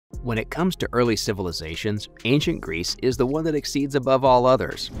When it comes to early civilizations, ancient Greece is the one that exceeds above all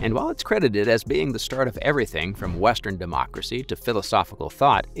others. And while it's credited as being the start of everything from Western democracy to philosophical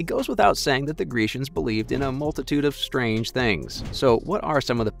thought, it goes without saying that the Grecians believed in a multitude of strange things. So what are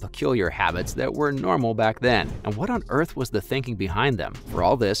some of the peculiar habits that were normal back then? And what on earth was the thinking behind them? For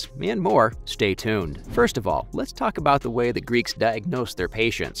all this and more, stay tuned. First of all, let's talk about the way the Greeks diagnosed their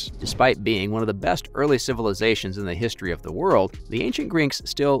patients. Despite being one of the best early civilizations in the history of the world, the ancient Greeks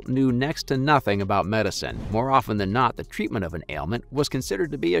still knew next to nothing about medicine. More often than not, the treatment of an ailment was considered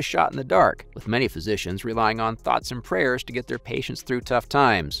to be a shot in the dark, with many physicians relying on thoughts and prayers to get their patients through tough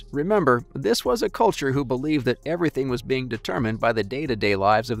times. Remember, this was a culture who believed that everything was being determined by the day-to-day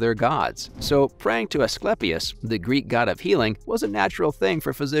lives of their gods. So praying to Asclepius, the Greek god of healing, was a natural thing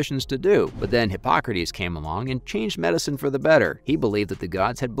for physicians to do. But then Hippocrates came along and changed medicine for the better. He believed that the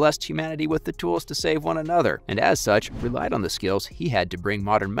gods had blessed humanity with the tools to save one another, and as such, relied on the skills he had to bring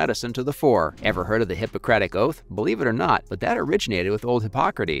modern medicine to the fore. Ever heard of the Hippocratic Oath? Believe it or not, but that originated with old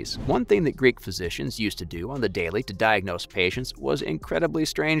Hippocrates. One thing that Greek physicians used to do on the daily to diagnose patients was incredibly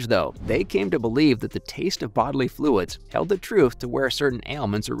strange though. They came to believe that the taste of bodily fluids held the truth to where certain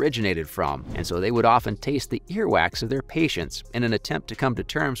ailments originated from, and so they would often taste the earwax of their patients in an attempt to come to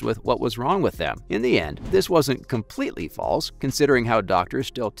terms with what was wrong with them. In the end, this wasn't completely false, considering how doctors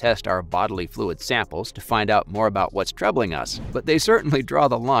still test our bodily fluid samples to find out more about what's troubling us, but they certainly draw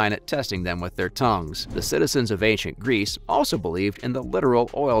the line at testing them with their tongues. The citizens of ancient Greece also believed in the literal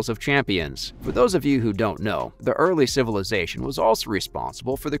oils of champions. For those of you who don't know, the early civilization was also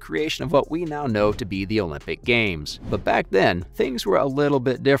responsible for the creation of what we now know to be the Olympic Games. But back then, things were a little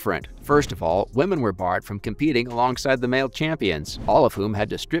bit different. First of all, women were barred from competing alongside the male champions, all of whom had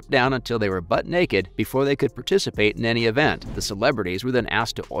to strip down until they were butt naked before they could participate in any event. The celebrities were then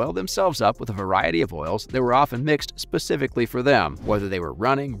asked to oil themselves up with a variety of oils that were often mixed specifically for them. Whether they were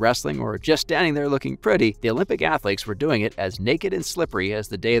running, wrestling, or just standing there looking pretty, the Olympic athletes were doing it as naked and slippery as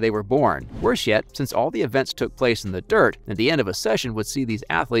the day they were born. Worse yet, since all the events took place in the dirt, at the end of a session would see these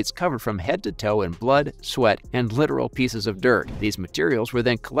athletes covered from head to toe in blood, sweat, and literal pieces of dirt. These materials were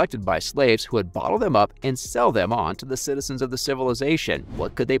then collected by slaves who would bottle them up and sell them on to the citizens of the civilization.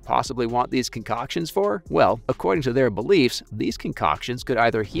 What could they possibly want these concoctions for? Well, according to their beliefs, these concoctions could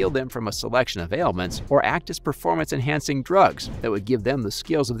either heal them from a selection of ailments or act as performance-enhancing drugs that would give them the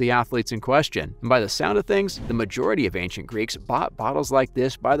skills of the athletes in question. And by the sound of things, the majority of ancient Greeks bought bottles like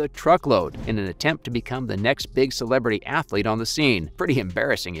this by the truckload in an attempt to become the next big celebrity athlete on the scene. Pretty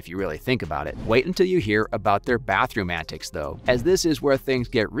embarrassing if you really think about it. Wait until you hear about their bathroom antics though, as this is where things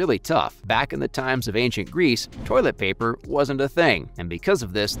get really tough. Back in the times of ancient Greece, toilet paper wasn't a thing, and because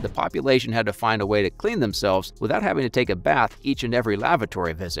of this, the population had to find a way to clean themselves without having to take a bath each and every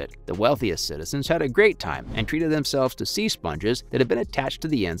lavatory visit. The wealthiest citizens had a great time and treated themselves to sea sponges that had been attached to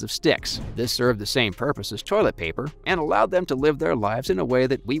the ends of sticks. This served the same purpose as toilet paper and allowed them to live their lives in a way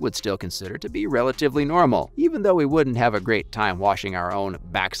that we would still consider to be relatively normal, even though we wouldn't have a great time washing our own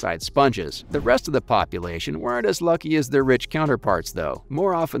backside sponges. The rest of the population weren't as lucky as their rich counterparts though.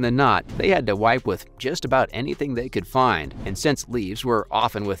 More often than not, they had to wipe with just about anything they could find, and since leaves were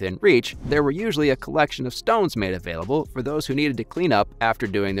often within reach, there were usually a collection of stones made available for those who needed to clean up after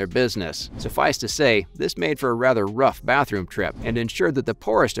doing their business. Suffice to say, this made for a rather rough bathroom trip and ensured that the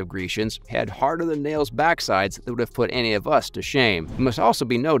poorest of Grecians had harder-than-nails backsides that would have put any of us to shame. It must also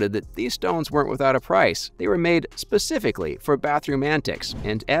be noted that these stones weren't without a price. They were made specifically for bathroom antics,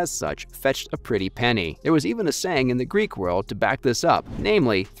 and as such, fetched a pretty penny. There was even a saying in the Greek world to back this up,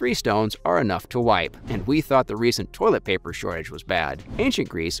 namely, 3 stones are enough to wipe, and we thought the recent toilet paper shortage was bad. Ancient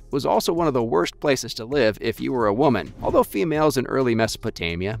Greece was also one of the worst places to live if you were a woman. Although females in early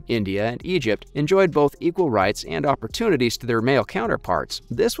Mesopotamia, India, and Egypt enjoyed both equal rights and opportunities to their male counterparts,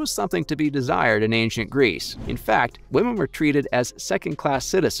 this was something to be desired in ancient Greece. In fact, women were treated as second-class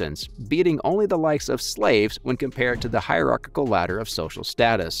citizens, beating only the likes of slaves when compared to the hierarchical ladder of social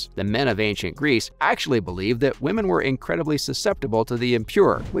status. The men of ancient Greece actually believed that women were incredibly susceptible to the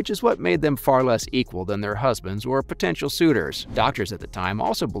impure, which is what made them far less equal than their husbands or potential suitors. Doctors at the time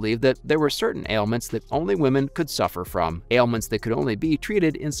also believed that there were certain ailments that only women could suffer from, ailments that could only be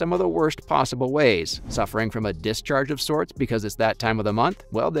treated in some of the worst possible ways. Suffering from a discharge of sorts because it's that time of the month?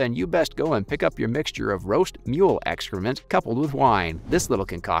 Well then, you best go and pick up your mixture of roast mule excrement coupled with wine. This little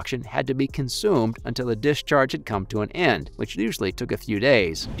concoction had to be consumed until the discharge had come to an end, which usually took a few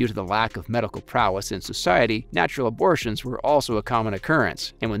days. Due to the lack of medical prowess in society, natural abortions were also a common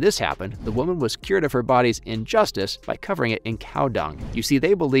occurrence, And when this happened, the woman was cured of her body's injustice by covering it in cow dung. You see,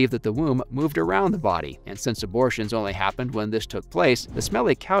 they believed that the womb moved around the body, and since abortions only happened when this took place, the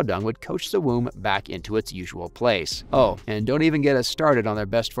smelly cow dung would coach the womb back into its usual place. Oh, and don't even get us started on their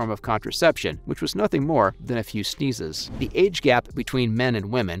best form of contraception, which was nothing more than a few sneezes. The age gap between men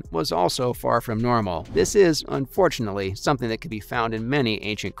and women was also far from normal. This is, unfortunately, something that can be found in many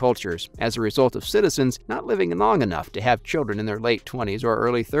ancient cultures as a result of citizens not living long enough to have children in their late 20s or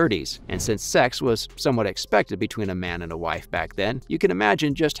early 30s. And since sex was somewhat expected between a man and a wife back then, you can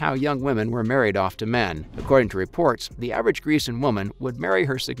imagine just how young women were married off to men. According to reports, the average Grecian woman would marry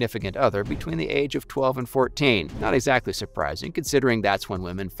her significant other between the age of 12 and 14. Not exactly surprising, considering that's when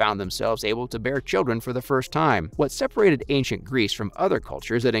women found themselves able to bear children for the first time. What separated ancient Greece from other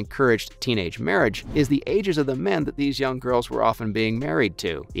cultures that encouraged teenage marriage is the ages of the men that these young girls were often being married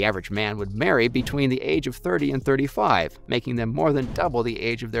to. The average man would marry between the age of 30 and 35, making them more than double the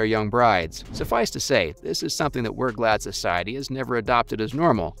age of their young brides. Suffice to say, this is something that we're glad society has never adopted as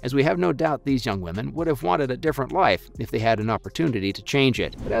normal, as we have no doubt these young women would have wanted a different life if they had an opportunity to change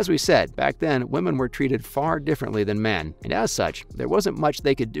it. But as we said, back then, women were treated far differently than men, and as such, there wasn't much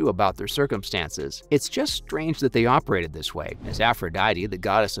they could do about their circumstances. It's just strange that they operated this way, as Aphrodite, the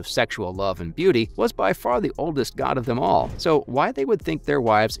goddess of sexual love and beauty, was by far the oldest god of them all. So why they would think their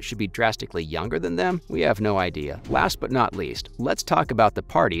wives should be drastically younger than them, we have no idea. Last but not least, let's talk about the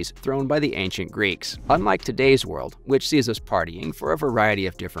parties thrown by the ancient Greeks. Unlike today's world, which sees us partying for a variety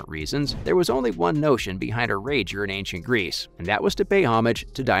of different reasons, there was only one notion behind a rager in ancient Greece, and that was to pay homage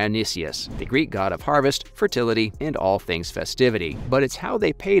to Dionysius, the Greek god of harvest, fertility, and all things festivity. But it's how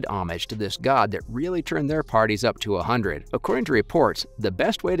they paid homage to this god that really turned their parties up to 100. According to reports, the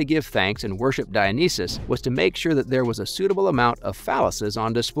best way to give thanks and worship Dionysus was to make sure that there was a suitable amount of phalluses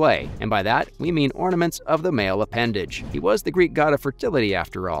on display, and by that, we mean ornaments of the male appendage. He was the Greek god of fertility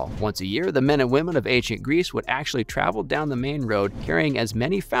after all. Once a year, the men and women of ancient Greece would actually travel down the main road carrying as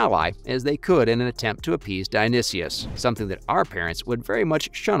many phalli as they could in an attempt to appease Dionysius, something that our parents would very much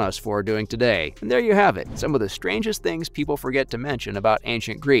shun us for doing today. And there you have it, some of the strangest things people forget to mention about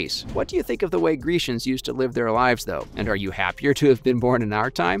ancient Greece. What do you think of the way Grecians used to live their lives though? And are you happier to have been born in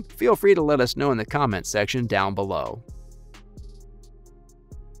our time? Feel free to let us know in the comments section down below.